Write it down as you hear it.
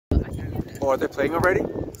Oh, are they playing already?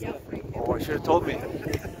 Yeah. Oh, I should have told me. 2-1.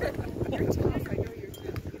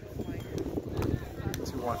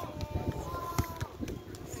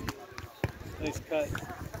 Nice cut.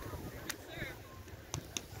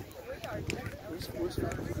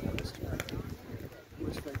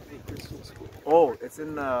 Oh, it's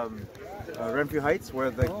in Renfrew Heights, where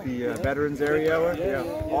the veterans area were. Yeah,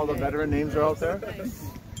 all the veteran names are out there.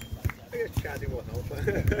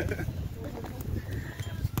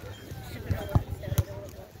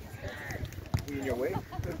 In your way?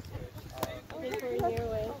 In your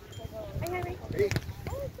way. Hi, Henry. Hey.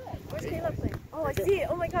 Where's Caleb playing? Oh, I see it.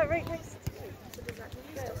 Oh my God, right next.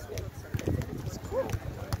 It's cool.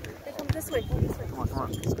 They come this way. Come this way. Come on, come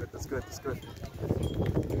on. That's good. That's good. That's good.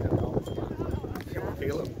 Come on,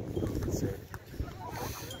 Caleb.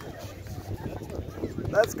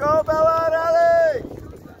 Let's go, Bella and Ellie!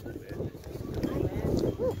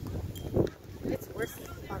 It's worse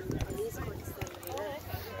on these courts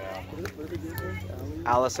than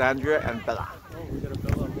Alessandra and Bella. Oh, we got a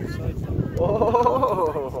Bella on both sides.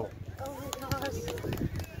 Oh! oh my gosh.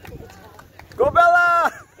 Go,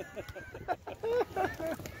 Bella!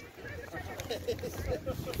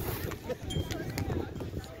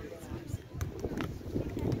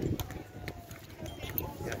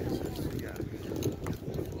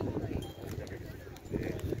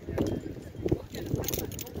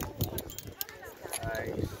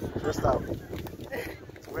 Nice. Just out.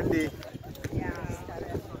 It's windy. Yeah. Just gotta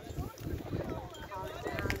calm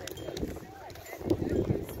down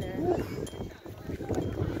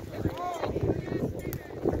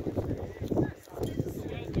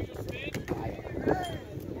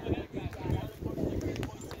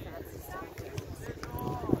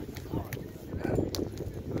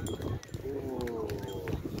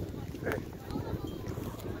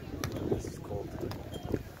This is cold.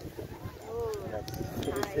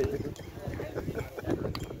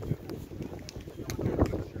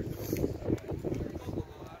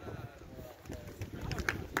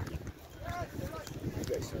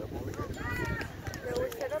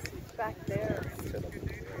 back there.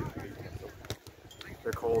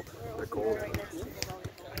 They're cold. They're cold.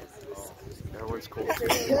 Everyone's cold.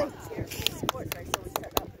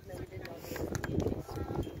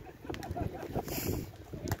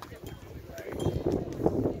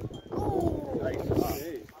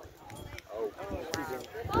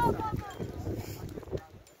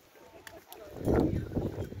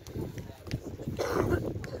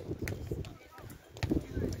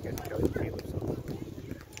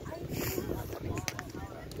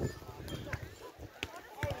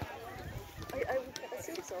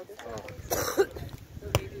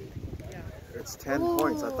 It's 10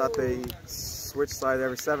 points. I thought they switched side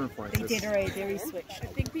every 7 points. They did already. They switched. I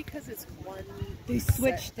think because it's one. They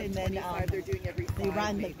switched and then they're doing every 5, they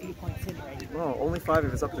ran like 3 points in already. No, only 5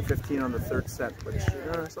 if it's up to 15 on the 3rd set. Which,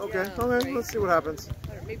 it's okay. Okay, right. Let's see what happens.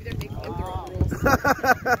 Maybe they're making up their own rules.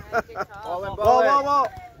 Ball in, ball.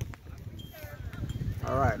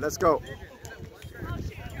 All right, let's go.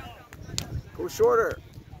 Go shorter.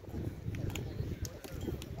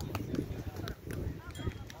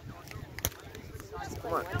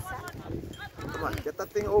 Come on. Come on, get that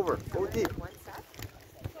thing over. Go deep.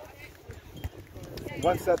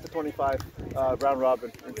 1 set to 25, round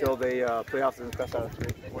robin, until they playoffs in the best out of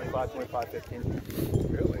 3. 25, 25, 15.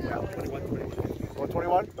 Really? Yeah. 21, 21.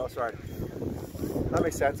 21? Oh, sorry. That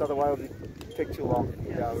makes sense, otherwise it would take too long.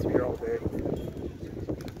 Yeah, we'll be here all day.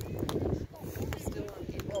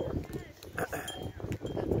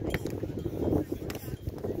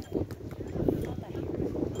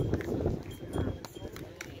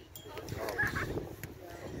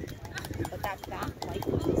 But that back light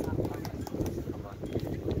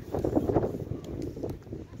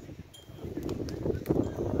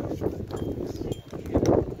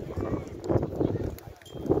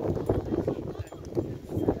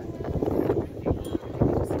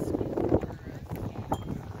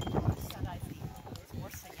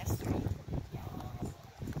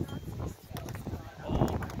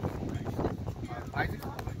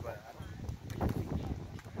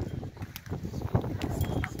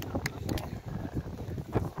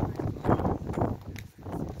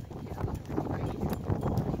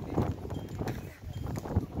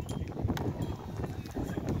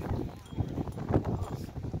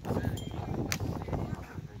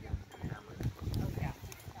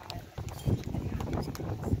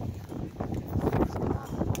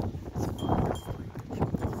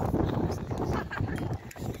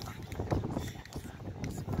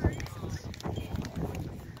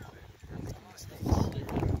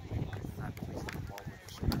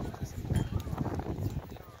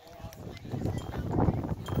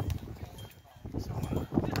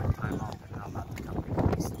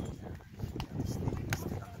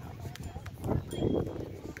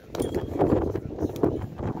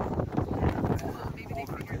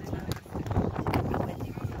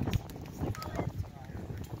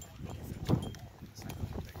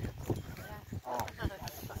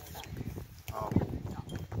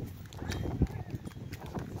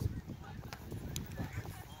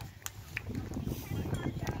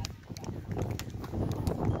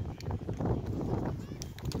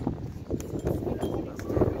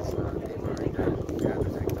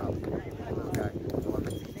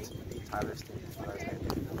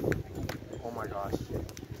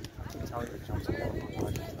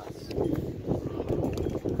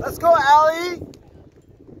Let's go, Allie!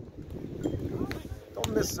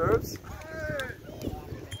 Don't miss serves.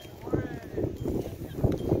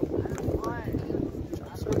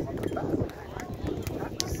 Jump serve on the back.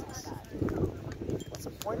 Practice this. What's the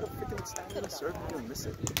point of freaking extending the serve and you miss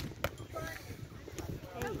it?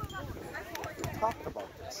 We talked about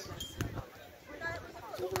this.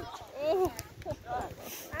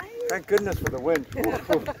 Thank goodness for the win.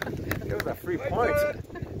 It was a free point.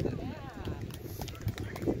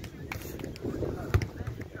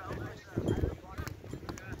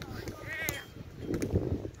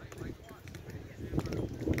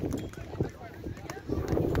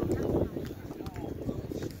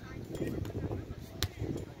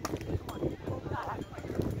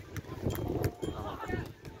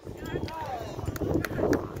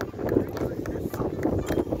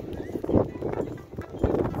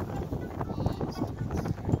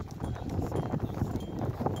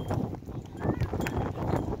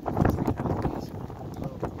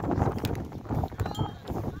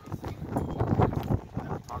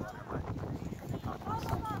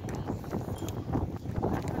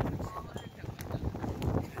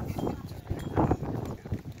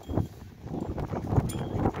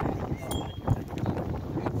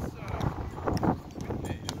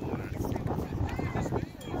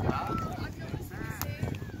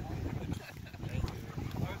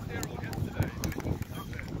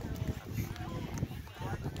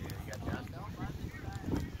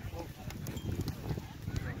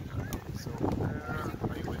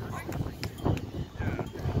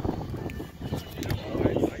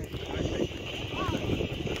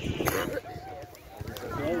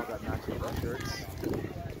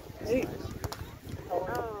 Hey.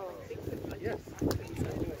 Oh, Yes.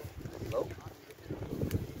 Hello?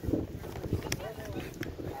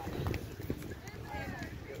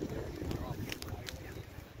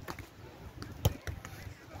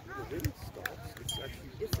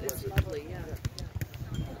 it's lovely, yeah.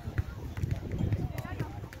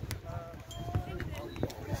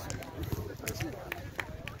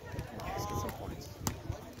 Let's get some points.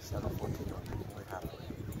 7-14, like halfway.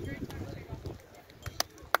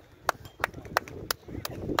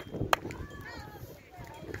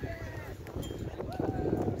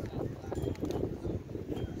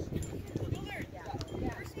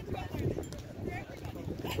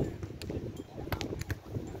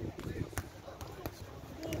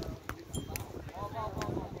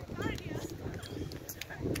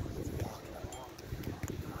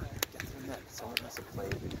 Someone has to play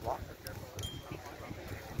block.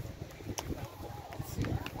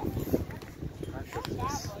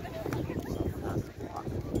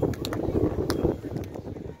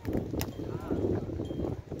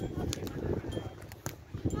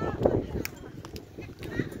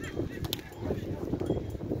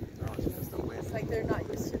 It's like they're not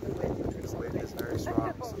used to the wind or The something. wind is very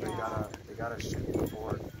strong, so they gotta shoot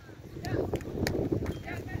forward.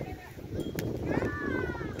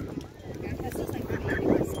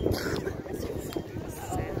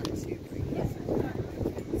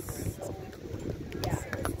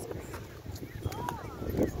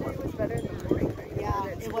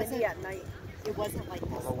 At night. It wasn't like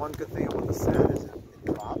Well, this. the one good thing about the sand is it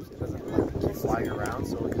drops. It doesn't like keep flying around,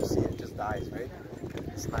 so you see it just dies, right?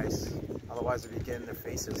 It's nice. Otherwise, if you get in their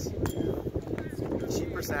faces,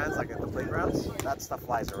 cheaper sands like at the playgrounds, that stuff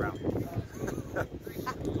flies around.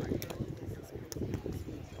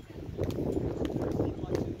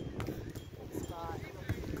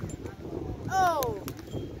 Oh!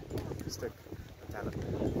 Stick, antenna.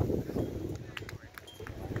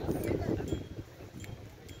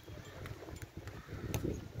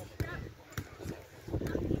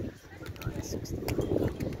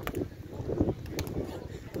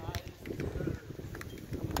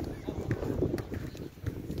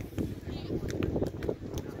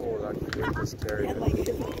 Oh, that kid just carried And it. like, It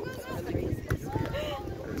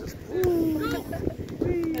just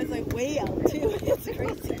it's like way out too. It's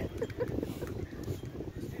crazy.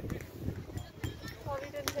 Well, we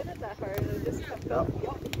didn't hit it that hard. It just kept Yep.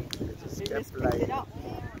 going. It just They kept just picked it like. up.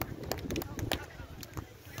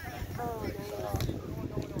 Oh,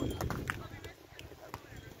 nice.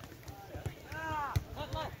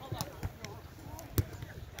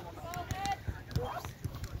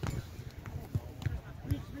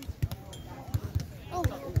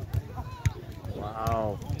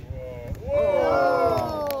 Wow.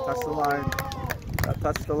 Oh, touched the line. That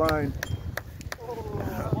touched the line.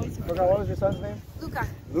 Forgot, what was your son's name? Luca.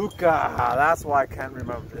 Luca. That's why I can't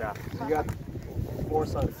remember. Yeah. You got 4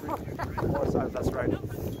 sons. 4 sons, that's right.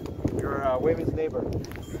 You're Waving's neighbor.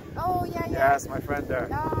 Oh, yeah, yeah. Yes, my friend there.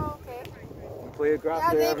 Oh, okay. We play grass Yeah,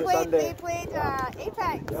 there they every played. Sunday. They played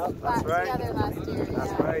Apex that's right. together last year.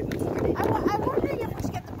 That's yeah. right. I'm wondering if we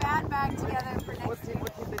should get the band back together for next year.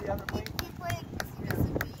 What team did the other play? He played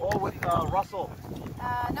Mississippi. Oh, with Russell.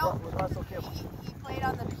 No, With Russell Kim. he played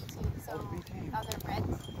on the B team. So the B team. on the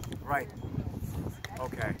Reds. Right.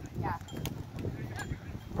 Okay. Yeah.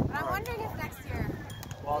 But I'm wondering if next year.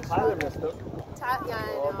 Well, Tyler missed it. Yeah, I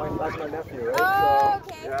know. Oh, that's my nephew, right? Oh,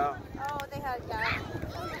 so, okay. Yeah. Oh, they had, yeah. It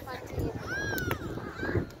was a fun team.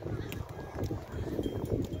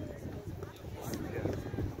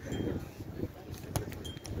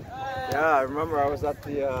 Yeah, I remember I was at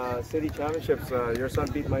the city championships. Your son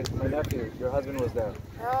beat my nephew. Your husband was there.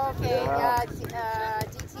 Oh, okay. Yeah.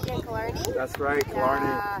 DT and Killarney? That's right, Killarney.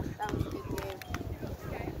 Yeah, that was a big game.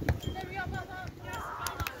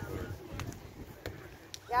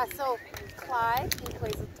 Yeah, so Clyde, he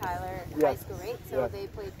plays with Tyler in high school, right? So they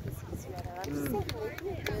played PCs together. I'm just thinking they'd be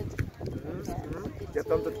a good Get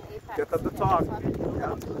them to team, Apex. get them to talk.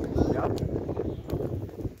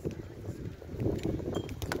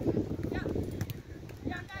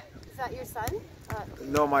 Yeah. Is that your son?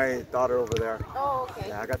 No, my daughter over there. Oh, okay.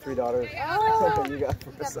 Yeah, I got 3 daughters. Oh, you got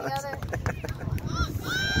 4 the sons. other.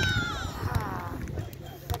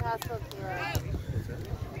 Good hustle, Kira.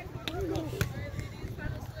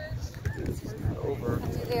 Over.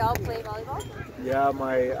 Do they all play volleyball? Yeah,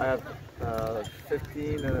 I have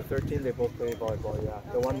 15 and a 13. They both play volleyball. Yeah,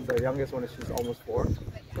 the youngest one is she's almost 4.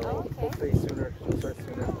 So hopefully sooner she'll start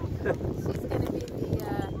sooner. She's gonna be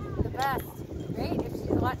the best, right? If she's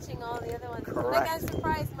watching all the other ones. Correct. Like I'm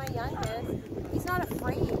surprised my youngest, he's not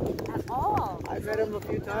afraid at all. I met him a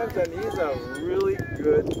few times and he's a really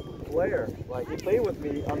good player. Like he played with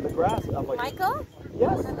me on the grass. I'm like, Michael?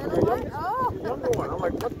 yes, The little one? Oh. the younger one. I'm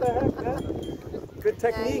like, what the heck, man? Good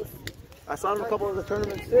technique. Nice. I saw him a couple of the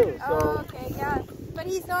tournaments too. So. Oh, okay, yeah. But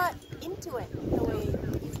he's not into it the way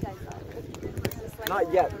these guys are. It's just like,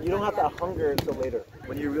 Not yet. You don't have that hunger until later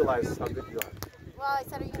when you realize how good you are. Well, I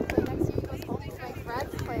said, are you going to play next year? He goes, oh, he's my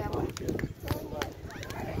friends play. I'm like, dang it.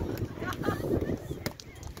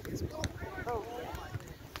 Oh.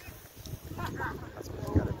 That's when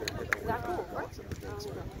you gotta hit Is that cool?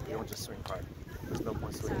 You don't just swing hard. There's no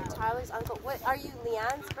point swinging. Tyler's uncle. What, are you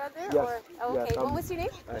Leanne's brother? Yes. Or, oh, okay. Yes, What was your name?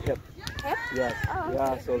 Hip. Hip? Yes. Oh, okay.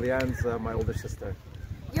 Yeah, so Leanne's my older sister.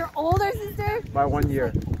 Your older sister? By 1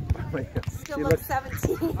 year. Still She looks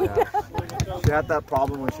 17. Yeah. She had that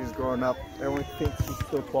problem when she was growing up. Everyone thinks she's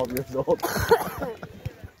still 12 years old. Oh,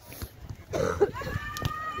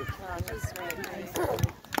 she's sweet.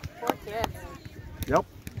 Poor kids. Yep.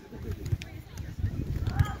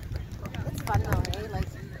 It's fun though, eh? Like,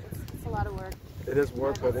 it's a lot of work. It is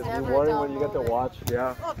work, but it's Never a rewarding dull when you get to moment. watch.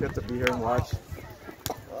 Yeah, get to be here and watch.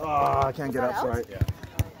 Oh, I can't get up, that sorry.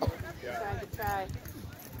 Good try.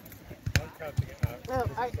 Oh,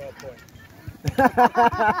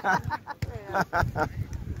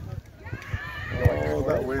 Oh,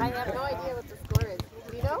 that win. I have no idea what the score is.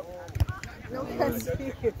 Do you know? No, yes.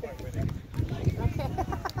 Okay.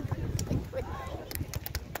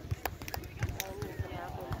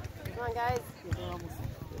 Come on, guys.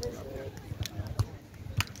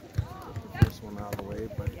 First one out of the way,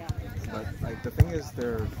 but like the thing is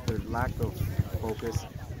their lack of focus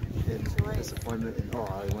and disappointment and I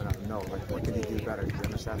went out. No, like what can you do better? You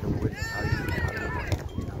understand the win? How do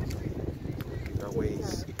you know their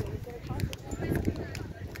ways?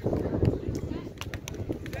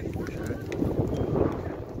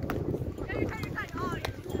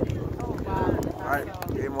 All right,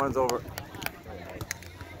 game 1's over.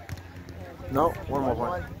 No, one more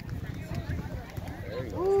point.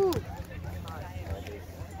 Ooh.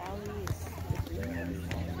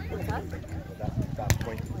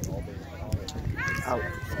 Out.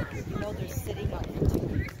 You know they're sitting on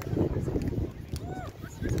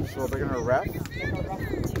So they're gonna ref? They're going to run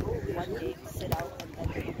for 2. One day sit out and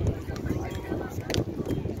then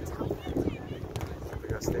They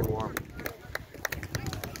gotta stay warm.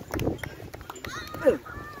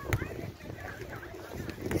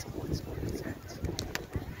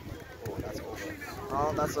 Oh, that's over.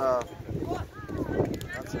 Oh, that's a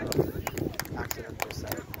accidental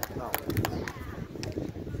set. No.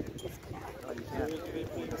 No, you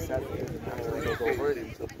can't. The set actually goes over it.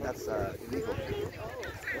 That's illegal.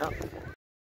 Yeah.